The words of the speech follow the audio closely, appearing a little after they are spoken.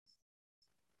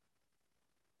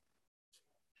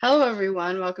Hello,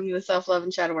 everyone. Welcome to the Self Love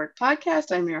and Shadow Work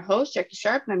podcast. I'm your host, Jackie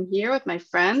Sharp, and I'm here with my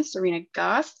friend, Sarina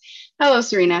Gosse. Hello,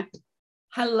 Sarina.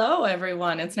 Hello,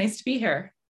 everyone. It's nice to be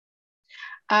here.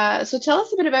 So tell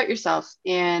us a bit about yourself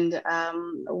and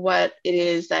what it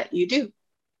is that you do.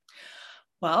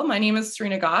 Well, my name is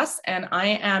Sarina Gosse, and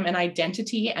I am an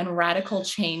identity and radical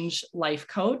change life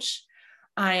coach.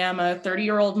 I am a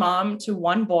 30-year-old mom to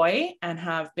one boy and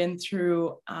have been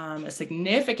through a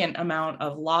significant amount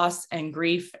of loss and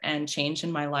grief and change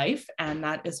in my life. And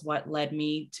that is what led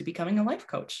me to becoming a life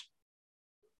coach.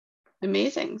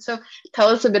 Amazing. So tell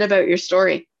us a bit about your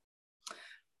story.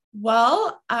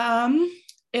 Well,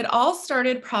 it all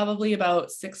started probably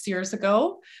about 6 years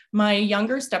ago. My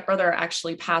younger stepbrother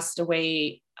actually passed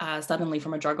away suddenly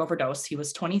from a drug overdose. He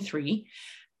was 23.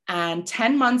 And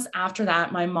 10 months after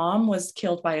that, my mom was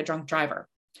killed by a drunk driver.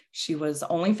 She was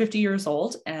only 50 years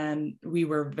old, and we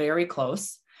were very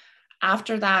close.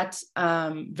 After that,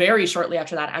 very shortly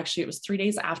after that, actually, it was 3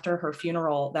 days after her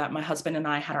funeral that my husband and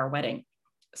I had our wedding.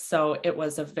 So it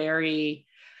was a very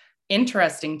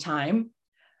interesting time.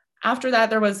 After that,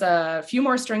 there was a few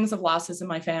more strings of losses in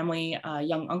my family, a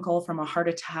young uncle from a heart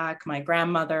attack, my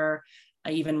grandmother.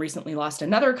 I even recently lost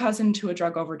another cousin to a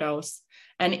drug overdose.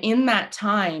 And in that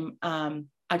time,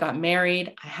 I got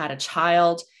married, I had a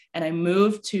child, and I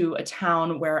moved to a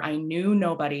town where I knew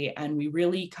nobody, and we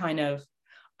really kind of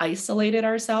isolated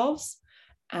ourselves.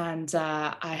 And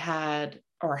I had,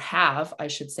 or have, I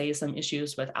should say, some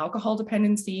issues with alcohol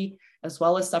dependency, as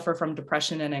well as suffer from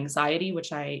depression and anxiety,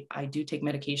 which I do take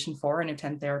medication for and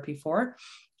attend therapy for.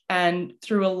 And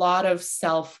through a lot of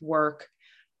self-work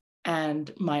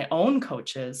and my own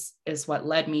coaches is what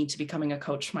led me to becoming a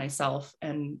coach myself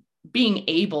and being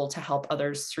able to help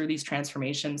others through these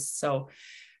transformations so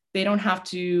they don't have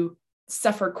to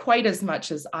suffer quite as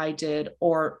much as I did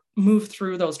or move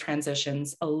through those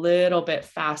transitions a little bit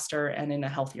faster and in a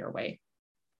healthier way.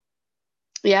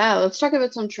 Yeah, let's talk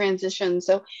about some transitions.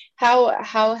 So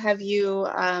how have you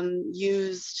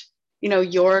used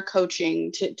your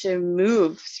coaching to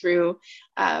move through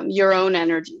your own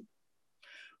energy?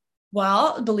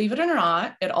 Well, believe it or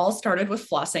not, it all started with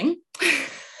flossing.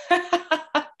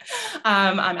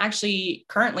 I'm actually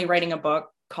currently writing a book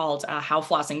called How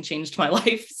Flossing Changed My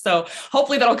Life. So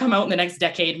hopefully that'll come out in the next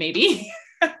decade, maybe.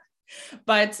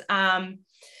 But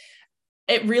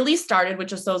it really started with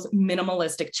just those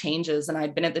minimalistic changes. And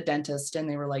I'd been at the dentist and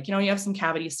they were like, you have some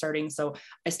cavities starting. So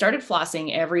I started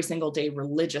flossing every single day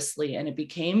religiously, and it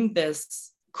became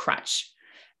this crutch.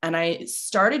 And I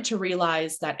started to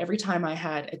realize that every time I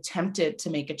had attempted to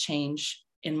make a change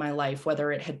in my life,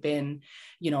 whether it had been,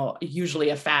 usually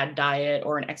a fad diet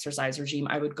or an exercise regime,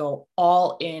 I would go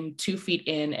all in, 2 feet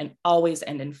in, and always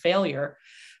end in failure.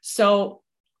 So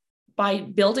by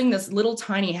building this little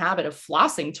tiny habit of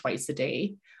flossing twice a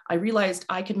day, I realized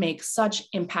I could make such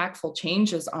impactful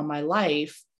changes on my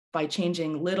life by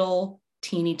changing little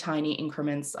teeny tiny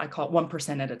increments. I call it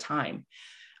 1% at a time.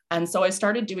 And so I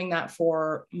started doing that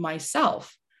for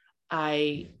myself.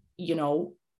 I,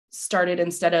 started,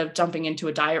 instead of jumping into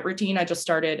a diet routine, I just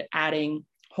started adding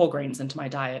whole grains into my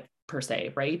diet per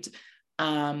se, right?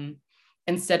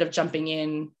 Instead of jumping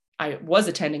in, I was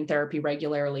attending therapy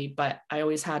regularly, but I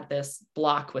always had this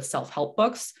block with self-help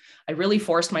books. I really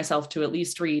forced myself to at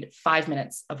least read 5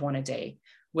 minutes of one a day,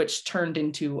 which turned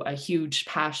into a huge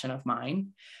passion of mine.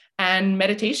 And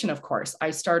meditation, of course.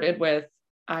 I started with,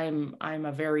 I'm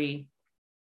a very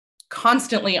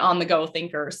constantly on the go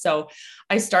thinker. So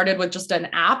I started with just an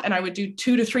app and I would do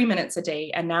 2 to 3 minutes a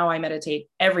day. And now I meditate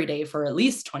every day for at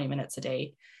least 20 minutes a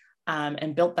day.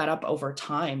 And built that up over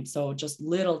time. So just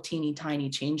little teeny tiny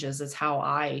changes is how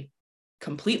I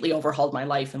completely overhauled my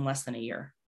life in less than a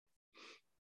year.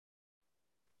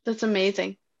 That's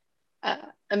amazing.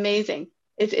 Amazing.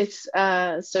 It's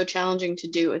so challenging to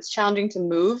do. It's challenging to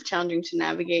move, challenging to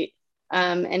navigate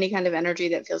any kind of energy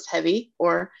that feels heavy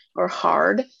or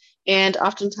hard. And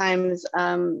oftentimes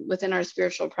within our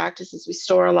spiritual practices, we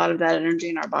store a lot of that energy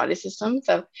in our body system.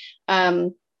 So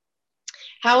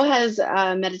how has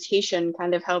meditation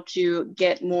kind of helped you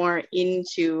get more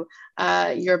into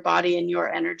your body and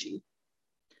your energy?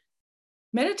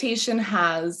 Meditation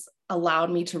has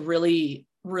allowed me to really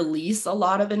release a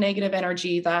lot of the negative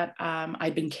energy that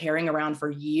I've been carrying around for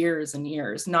years and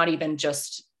years. Not even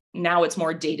just now, it's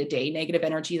more day-to-day negative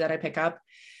energy that I pick up,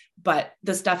 but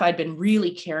the stuff I'd been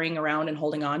really carrying around and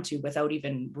holding on to without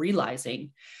even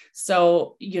realizing.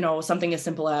 So, something as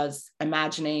simple as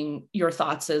imagining your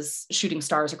thoughts as shooting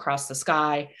stars across the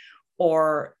sky,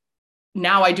 or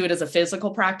now I do it as a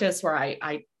physical practice where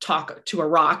I talk to a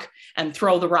rock and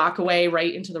throw the rock away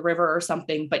right into the river or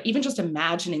something. But even just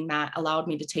imagining that allowed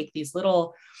me to take these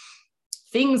little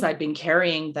things I'd been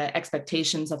carrying, the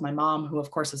expectations of my mom, who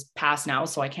of course is passed now,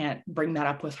 so I can't bring that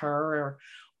up with her,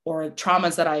 or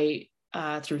traumas that I,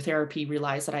 through therapy,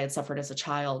 realized that I had suffered as a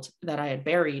child that I had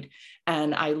buried.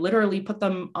 And I literally put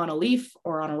them on a leaf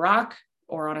or on a rock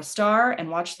or on a star and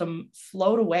watched them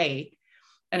float away.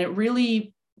 And it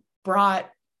really brought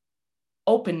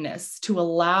openness to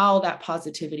allow that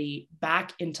positivity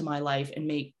back into my life and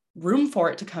make room for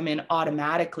it to come in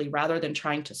automatically rather than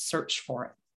trying to search for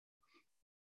it.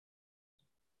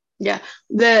 Yeah,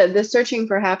 the searching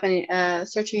for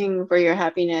your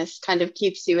happiness kind of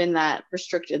keeps you in that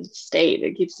restricted state.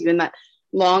 It keeps you in that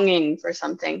longing for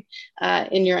something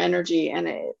in your energy, and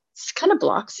it kind of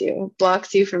blocks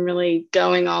you from really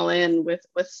going all in with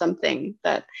something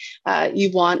that you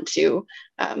want to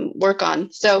work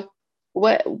on. So,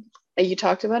 what you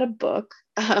talked about a book.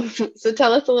 So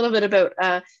tell us a little bit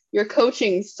about your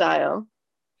coaching style.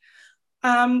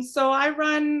 So I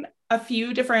run a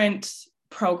few different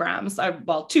programs.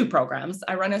 Two programs.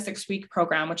 I run a 6-week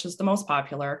program, which is the most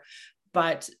popular,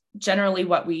 but generally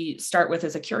what we start with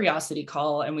is a curiosity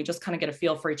call, and we just kind of get a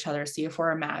feel for each other, see if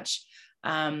we're a match.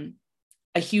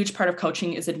 A huge part of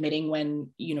coaching is admitting when,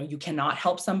 you cannot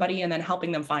help somebody and then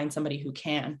helping them find somebody who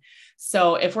can.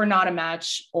 So if we're not a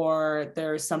match, or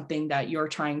there's something that you're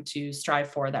trying to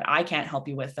strive for that I can't help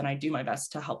you with, then I do my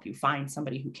best to help you find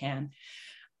somebody who can.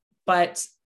 But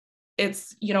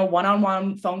it's,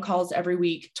 one-on-one phone calls every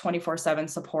week, 24/7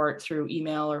 support through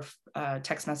email or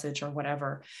text message or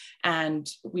whatever. And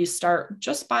we start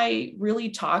just by really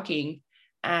talking,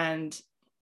 and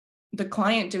the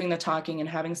client doing the talking and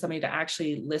having somebody to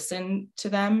actually listen to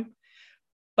them,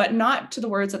 but not to the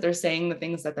words that they're saying, the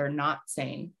things that they're not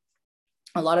saying.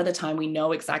 A lot of the time we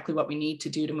know exactly what we need to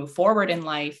do to move forward in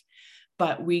life,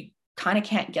 but we kind of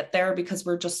can't get there because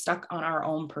we're just stuck on our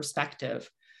own perspective.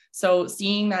 So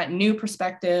seeing that new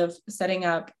perspective, setting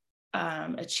up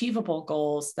achievable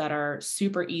goals that are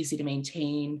super easy to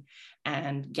maintain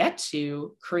and get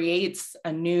to, creates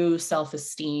a new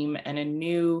self-esteem and a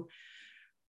new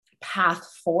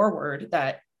path forward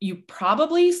that you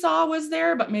probably saw was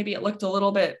there, but maybe it looked a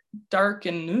little bit dark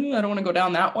and I don't want to go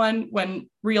down that one, when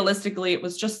realistically it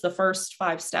was just the first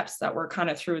 5 steps that were kind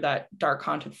of through that dark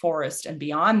haunted forest. And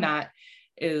beyond that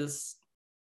is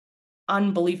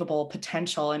unbelievable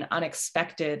potential and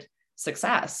unexpected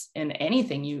success in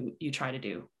anything you try to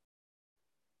do.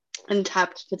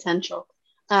 Untapped potential.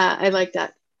 I like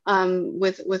that.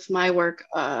 With my work,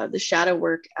 the shadow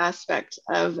work aspect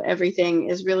of everything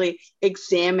is really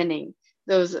examining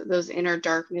those inner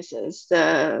darknesses,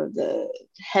 the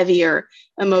heavier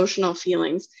emotional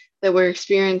feelings that we're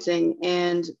experiencing,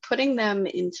 and putting them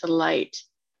into light.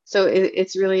 So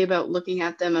it's really about looking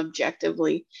at them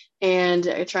objectively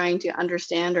and trying to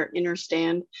understand or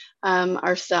understand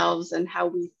ourselves and how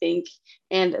we think.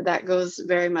 And that goes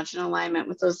very much in alignment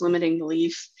with those limiting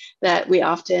beliefs that we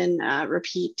often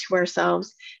repeat to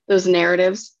ourselves, those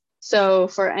narratives. So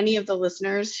for any of the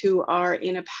listeners who are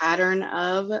in a pattern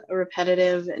of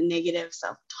repetitive negative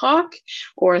self-talk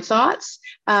or thoughts,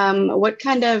 what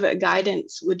kind of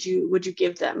guidance would you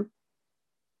give them?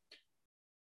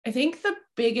 I think the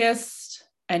biggest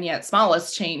and yet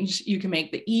smallest change you can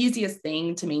make, the easiest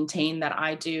thing to maintain that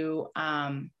I do,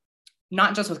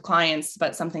 not just with clients,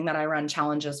 but something that I run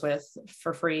challenges with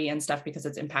for free and stuff because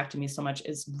it's impacted me so much,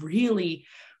 is really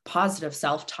positive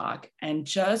self-talk, and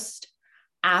just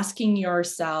asking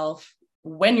yourself,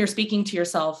 when you're speaking to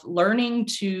yourself, learning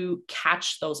to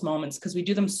catch those moments, because we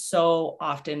do them so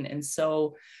often and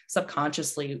so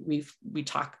subconsciously. We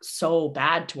talk so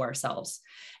bad to ourselves.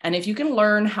 And if you can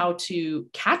learn how to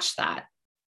catch that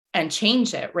and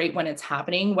change it right when it's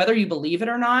happening, whether you believe it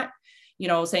or not,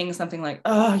 saying something like,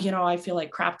 oh, I feel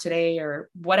like crap today or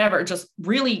whatever, just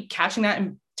really catching that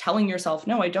and telling yourself,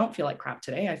 no, I don't feel like crap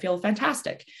today. I feel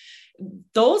fantastic.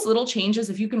 Those little changes,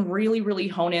 if you can really, really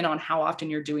hone in on how often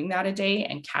you're doing that a day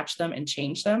and catch them and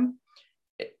change them,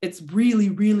 it's really,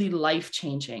 really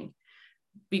life-changing,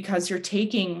 because you're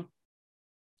taking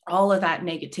all of that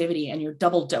negativity and you're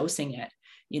double dosing it.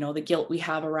 The guilt we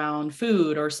have around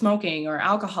food or smoking or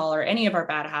alcohol or any of our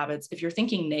bad habits, if you're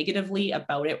thinking negatively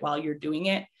about it while you're doing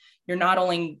it, you're not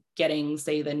only getting,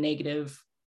 say, the negative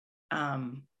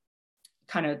kind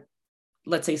of,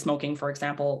 let's say smoking, for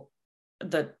example,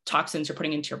 the toxins you're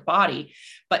putting into your body,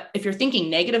 but if you're thinking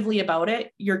negatively about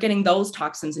it, you're getting those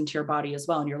toxins into your body as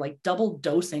well. And you're like double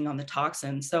dosing on the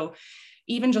toxins. So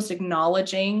even just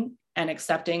acknowledging and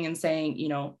accepting and saying,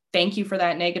 thank you for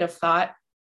that negative thought,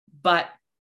 but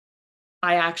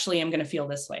I actually am going to feel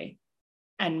this way,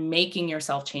 and making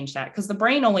yourself change that, because the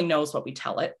brain only knows what we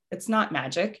tell it. It's not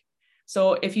magic.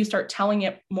 So if you start telling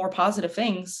it more positive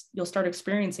things, you'll start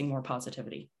experiencing more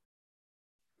positivity.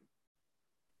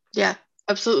 Yeah,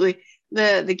 absolutely.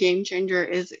 The game changer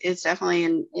is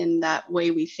definitely in that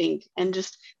way we think, and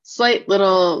just slight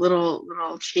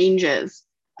little changes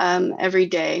every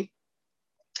day.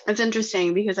 It's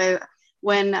interesting because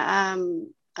when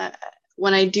um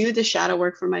when I do the shadow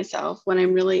work for myself, when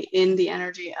I'm really in the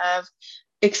energy of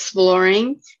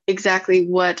exploring exactly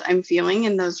what I'm feeling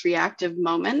in those reactive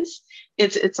moments,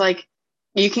 it's like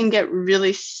you can get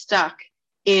really stuck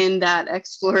in that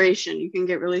exploration. You can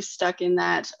get really stuck in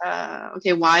that,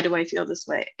 okay, why do I feel this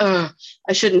way? I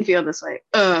shouldn't feel this way.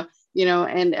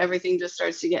 And everything just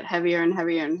starts to get heavier and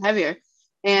heavier and heavier.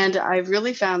 And I've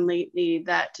really found lately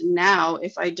that now,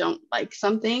 if I don't like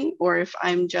something, or if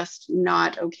I'm just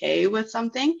not okay with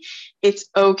something, it's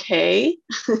okay.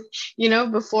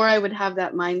 Before I would have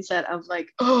that mindset of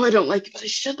like, oh, I don't like it, but I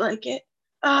should like it.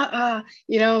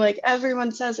 Like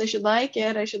everyone says I should like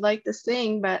it, I should like this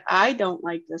thing, but I don't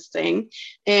like this thing.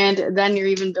 And then you're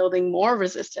even building more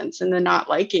resistance in the not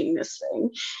liking this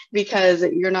thing, because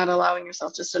you're not allowing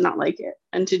yourself just to not like it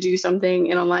and to do something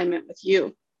in alignment with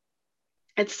you.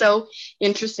 It's so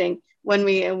interesting when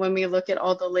we look at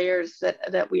all the layers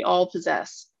that we all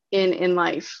possess in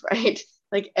life, right?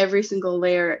 Like every single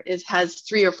layer has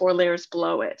 3 or 4 layers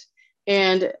below it.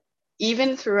 And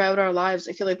even throughout our lives,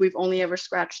 I feel like we've only ever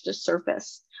scratched the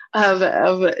surface of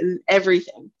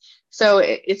everything. So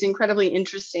it's incredibly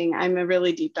interesting. I'm a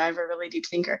really deep diver, really deep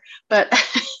thinker, but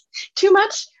too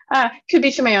much could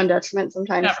be to my own detriment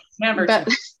sometimes. Never But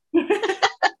too.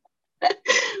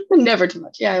 never too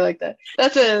much. Yeah, I like that.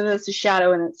 That's a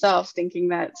shadow in itself, thinking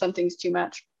that something's too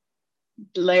much.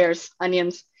 Layers,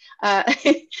 onions. Uh,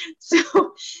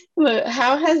 so,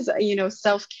 how has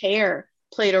self-care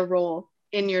played a role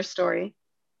in your story?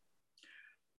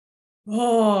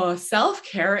 Oh,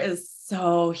 self-care is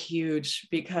so huge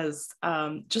because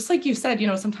just like you said,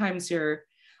 sometimes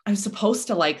I'm supposed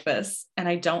to like this and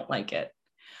I don't like it.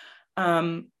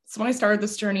 So when I started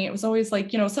this journey, it was always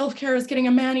like, self-care is getting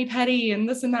a mani-pedi and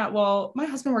this and that. Well, my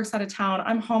husband works out of town.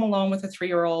 I'm home alone with a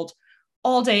 3-year-old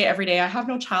all day, every day. I have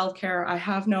no childcare. I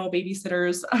have no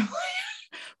babysitters. I'm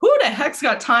like, who the heck's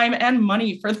got time and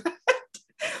money for that?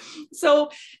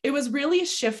 So it was really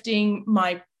shifting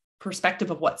my perspective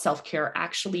of what self-care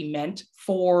actually meant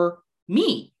for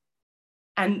me,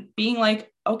 and being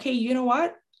like, okay, you know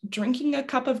what? Drinking a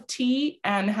cup of tea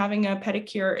and having a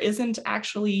pedicure isn't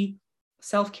actually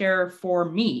self-care for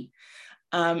me.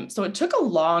 So it took a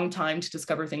long time to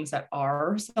discover things that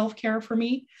are self-care for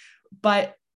me.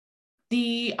 But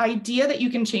the idea that you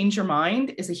can change your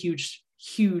mind is a huge,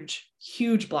 huge,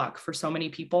 huge block for so many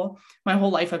people. My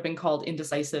whole life I've been called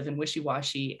indecisive and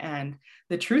wishy-washy. And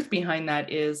the truth behind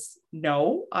that is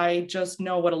no, I just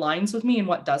know what aligns with me and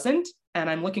what doesn't. And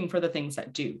I'm looking for the things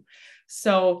that do.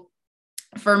 So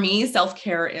for me,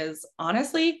 self-care is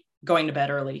honestly going to bed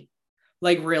early,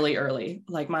 like really early.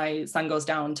 Like my son goes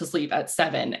down to sleep at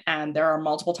 7. And there are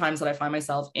multiple times that I find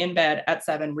myself in bed at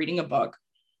 7 reading a book,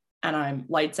 and I'm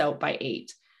lights out by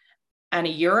 8. And a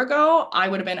year ago, I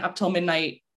would have been up till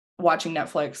midnight watching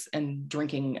Netflix and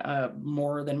drinking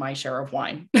more than my share of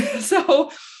wine.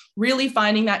 So really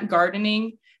finding that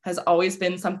gardening has always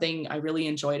been something I really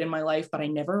enjoyed in my life, but I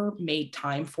never made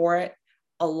time for it.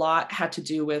 A lot had to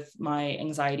do with my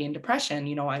anxiety and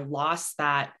depression. I lost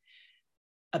that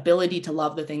ability to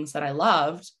love the things that I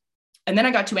loved. And then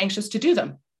I got too anxious to do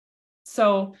them.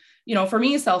 So, for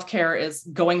me, self-care is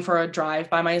going for a drive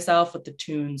by myself with the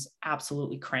tunes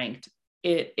absolutely cranked.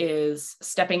 It is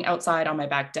stepping outside on my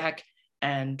back deck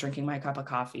and drinking my cup of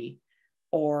coffee,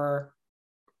 or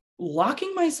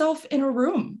locking myself in a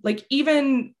room. Like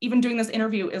even doing this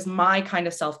interview is my kind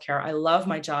of self-care. I love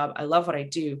my job. I love what I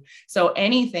do. So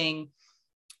anything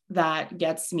that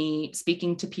gets me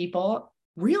speaking to people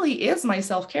really is my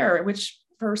self-care, which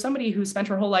for somebody who spent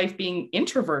her whole life being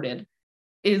introverted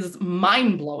is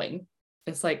mind-blowing.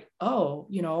 It's like, oh,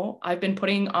 I've been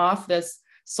putting off this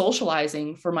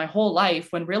socializing for my whole life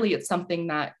when really it's something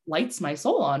that lights my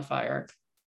soul on fire.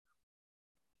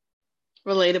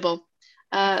 Relatable.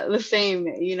 The same,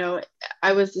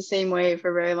 I was the same way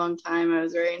for a very long time. I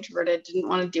was very introverted, didn't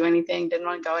want to do anything, didn't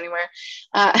want to go anywhere.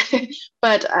 Uh,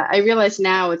 but I realize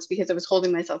now it's because I was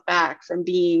holding myself back from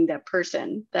being that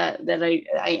person that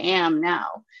I am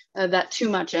now. That too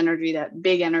much energy, that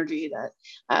big energy that,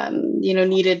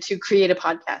 needed to create a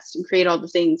podcast and create all the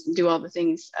things and do all the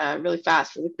things really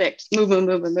fast, really quick, just move, move,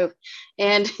 move, and move.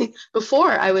 And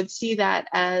before I would see that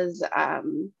as,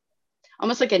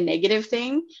 almost like a negative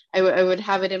thing. I would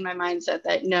have it in my mindset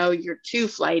that no, you're too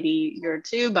flighty, you're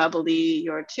too bubbly,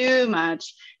 you're too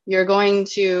much, you're going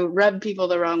to rub people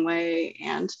the wrong way.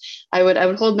 And I would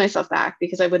hold myself back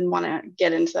because I wouldn't want to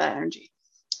get into that energy.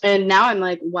 And now I'm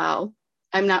like, well,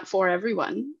 I'm not for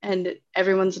everyone, and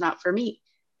everyone's not for me,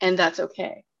 and that's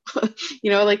okay.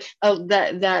 Like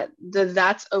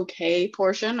that's okay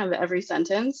portion of every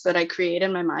sentence that I create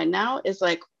in my mind now is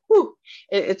like, whew,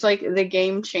 it's like the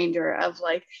game changer of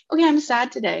like, okay, I'm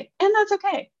sad today, and that's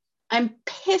okay. I'm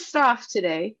pissed off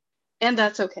today, and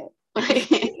that's okay.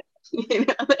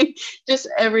 Like just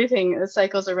everything that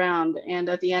cycles around. And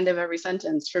at the end of every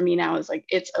sentence for me now is like,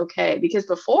 it's okay. Because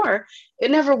before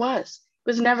it never was. It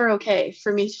was never okay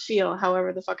for me to feel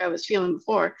however the fuck I was feeling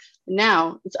before.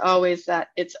 Now it's always that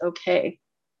it's okay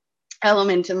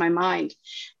element in my mind.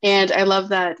 And I love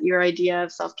that your idea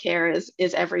of self-care is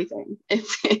everything.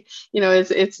 It's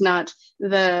it's not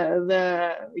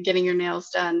the getting your nails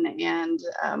done and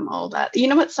all that. You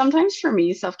know what, sometimes for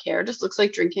me self-care just looks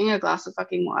like drinking a glass of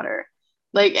fucking water.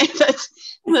 Like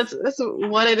that's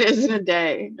what it is in a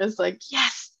day. It's like,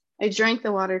 yes, I drank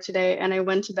the water today and I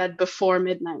went to bed before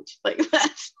midnight. Like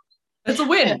That's a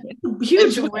win. It's a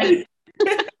huge win.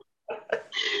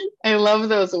 I love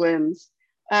those wins.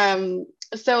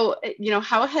 So,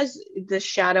 how has the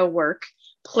shadow work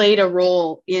played a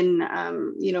role in,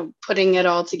 putting it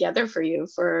all together for you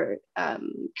for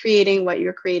creating what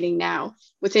you're creating now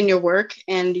within your work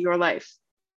and your life?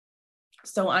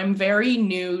 So I'm very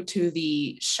new to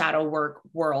the shadow work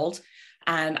world.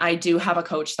 And I do have a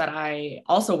coach that I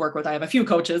also work with. I have a few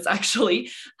coaches actually.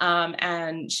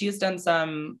 And she has done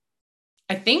some,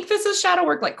 I think this is shadow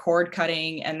work, like cord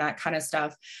cutting and that kind of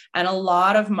stuff. And a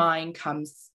lot of mine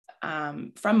comes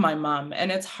from my mom.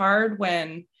 And it's hard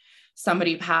when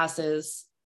somebody passes,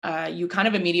 you kind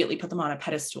of immediately put them on a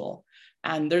pedestal.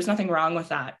 And there's nothing wrong with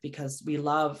that because we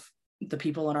love the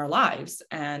people in our lives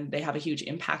and they have a huge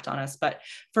impact on us. But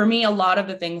for me, a lot of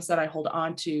the things that I hold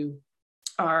on to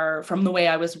are from the way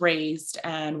I was raised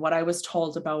and what I was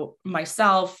told about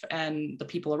myself and the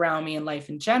people around me and life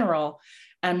in general.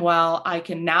 And while I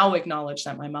can now acknowledge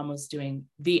that my mom was doing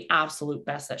the absolute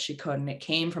best that she could, and it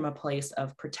came from a place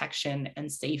of protection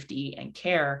and safety and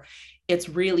care, it's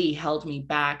really held me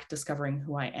back discovering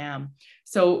who I am.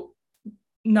 So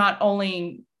not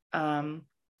only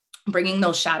bringing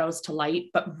those shadows to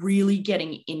light, but really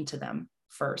getting into them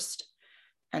first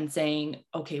and saying,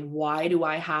 okay, why do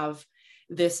I have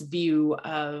this view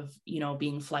of,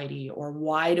 being flighty? Or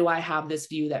why do I have this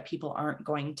view that people aren't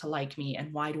going to like me?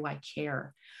 And why do I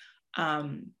care?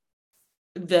 I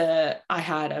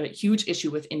had a huge issue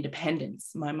with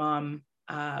independence. My mom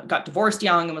got divorced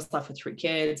young and was left with 3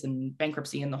 kids and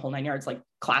bankruptcy and the whole 9 yards, like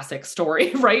classic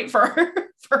story, right?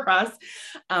 For us.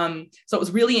 So it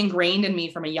was really ingrained in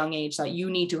me from a young age that you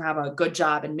need to have a good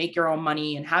job and make your own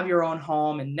money and have your own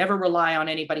home and never rely on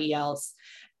anybody else.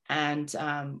 And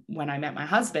when I met my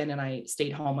husband and I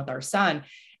stayed home with our son,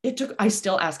 I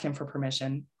still ask him for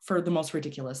permission for the most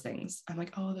ridiculous things. I'm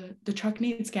like, oh, the truck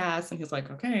needs gas. And he's like,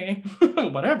 okay,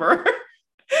 whatever.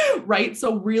 Right.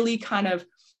 So really kind of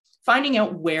finding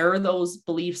out where those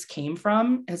beliefs came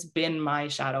from has been my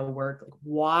shadow work. Like,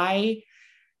 why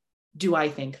do I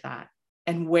think that?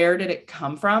 And where did it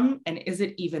come from? And is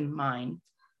it even mine?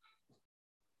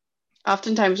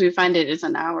 Oftentimes we find it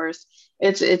isn't ours.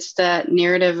 It's that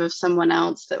narrative of someone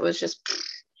else that was just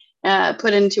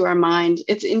put into our mind.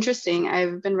 It's interesting.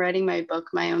 I've been writing my book,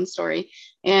 my own story,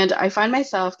 and I find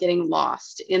myself getting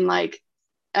lost in like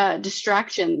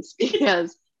distractions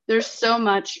because there's so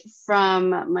much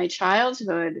from my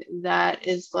childhood that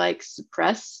is like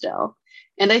suppressed still.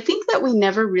 And I think that we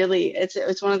never really,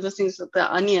 it's one of those things with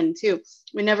the onion too.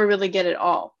 We never really get it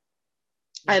all.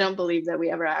 I don't believe that we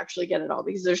ever actually get it all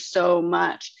because there's so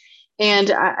much.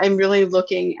 And I'm really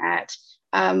looking at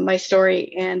my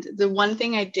story. And the one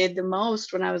thing I did the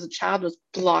most when I was a child was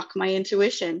block my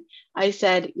intuition. I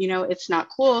said, it's not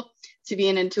cool to be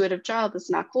an intuitive child. It's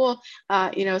not cool.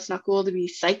 It's not cool to be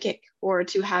psychic or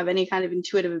to have any kind of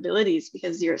intuitive abilities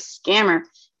because you're a scammer.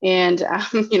 And,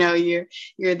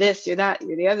 you're this, you're that,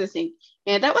 you're the other thing.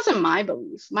 And that wasn't my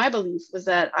belief. My belief was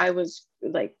that I was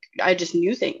like, I just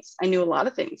knew things. I knew a lot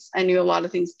of things. I knew a lot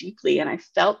of things deeply and I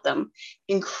felt them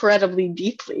incredibly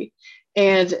deeply.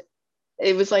 And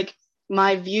it was like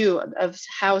my view of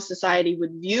how society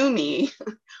would view me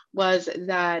was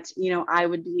that, I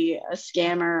would be a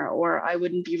scammer or I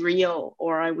wouldn't be real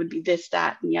or I would be this,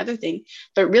 that, and the other thing.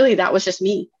 But really, that was just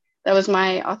me. That was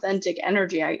my authentic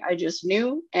energy. I just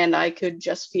knew and I could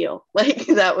just feel like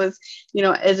that was,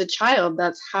 as a child,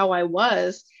 that's how I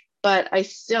was. But I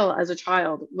still, as a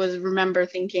child, remember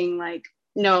thinking like,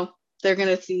 No, they're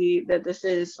going to see that this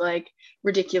is like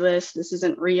ridiculous. This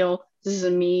isn't real. This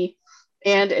isn't me.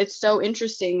 And it's so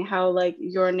interesting how like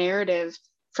your narrative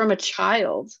from a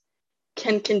child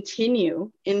can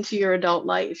continue into your adult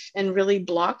life and really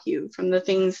block you from the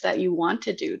things that you want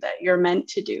to do, that you're meant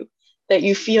to do, that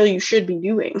you feel you should be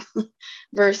doing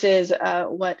versus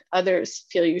what others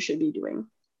feel you should be doing.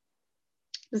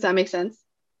 Does that make sense?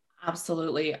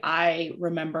 Absolutely. I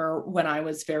remember when I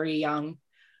was very young,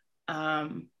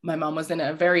 my mom was in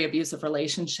a very abusive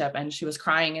relationship and she was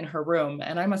crying in her room,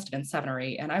 and I must have been 7 or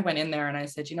 8. And I went in there and I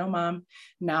said, you know, Mom,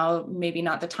 now maybe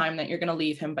not the time that you're going to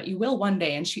leave him, but you will one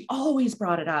day. And she always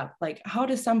brought it up. Like, how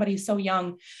does somebody so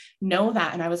young know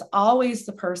that? And I was always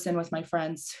the person with my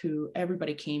friends who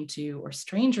everybody came to, or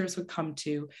strangers would come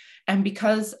to. And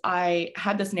because I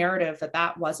had this narrative that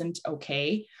that wasn't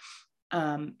okay,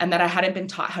 and that I hadn't been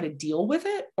taught how to deal with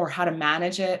it or how to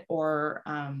manage it, or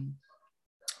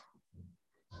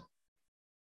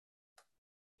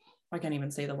I can't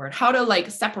even say the word, how to like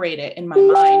separate it in my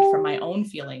mind from my own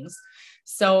feelings.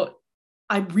 So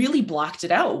I really blocked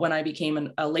it out when I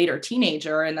became a later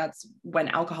teenager. And that's when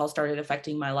alcohol started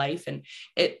affecting my life. And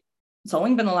it's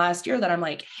only been the last year that I'm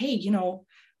like, hey, you know,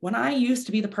 when I used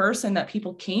to be the person that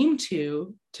people came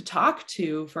to talk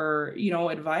to for, you know,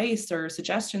 advice or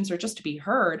suggestions or just to be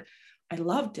heard, I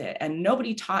loved it. And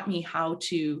nobody taught me how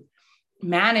to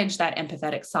manage that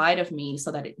empathetic side of me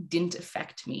so that it didn't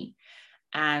affect me.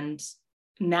 And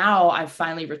now I've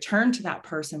finally returned to that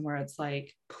person where it's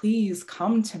like, please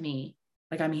come to me.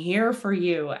 Like, I'm here for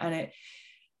you. And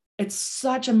it's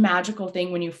such a magical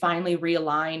thing when you finally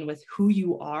realign with who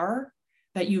you are,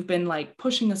 that you've been like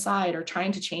pushing aside or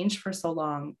trying to change for so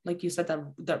long. Like you said,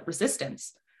 the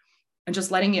resistance, and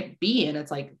just letting it be. And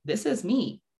it's like, this is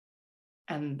me.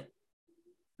 And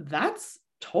that's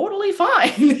totally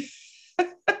fine.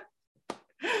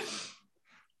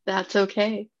 That's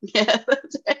okay. Yeah,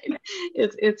 that's right.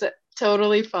 It's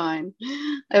totally fine.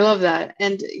 I love that.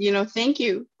 And you know, thank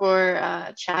you for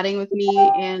chatting with me.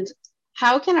 And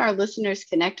how can our listeners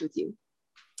connect with you?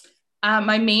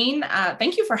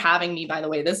 Thank you for having me, by the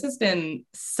way. This has been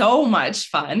so much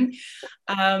fun.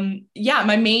 Yeah,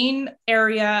 my main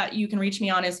area you can reach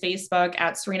me on is Facebook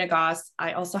at Sarina Gosse.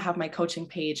 I also have my coaching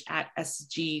page at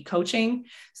SG Coaching.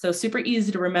 So super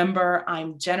easy to remember.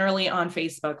 I'm generally on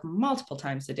Facebook multiple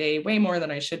times a day, way more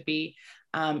than I should be.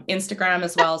 Instagram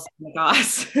as well, Sarina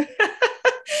Gosse.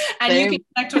 And you can Same.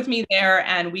 connect with me there,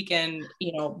 and we can,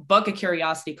 you know, book a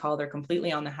curiosity call. They're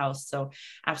completely on the house. So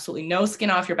absolutely no skin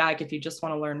off your back if you just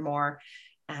want to learn more.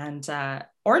 And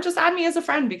or just add me as a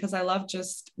friend, because I love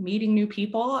just meeting new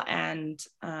people and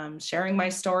sharing my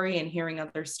story and hearing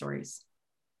other stories.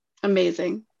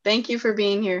 Amazing. Thank you for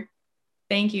being here.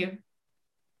 Thank you.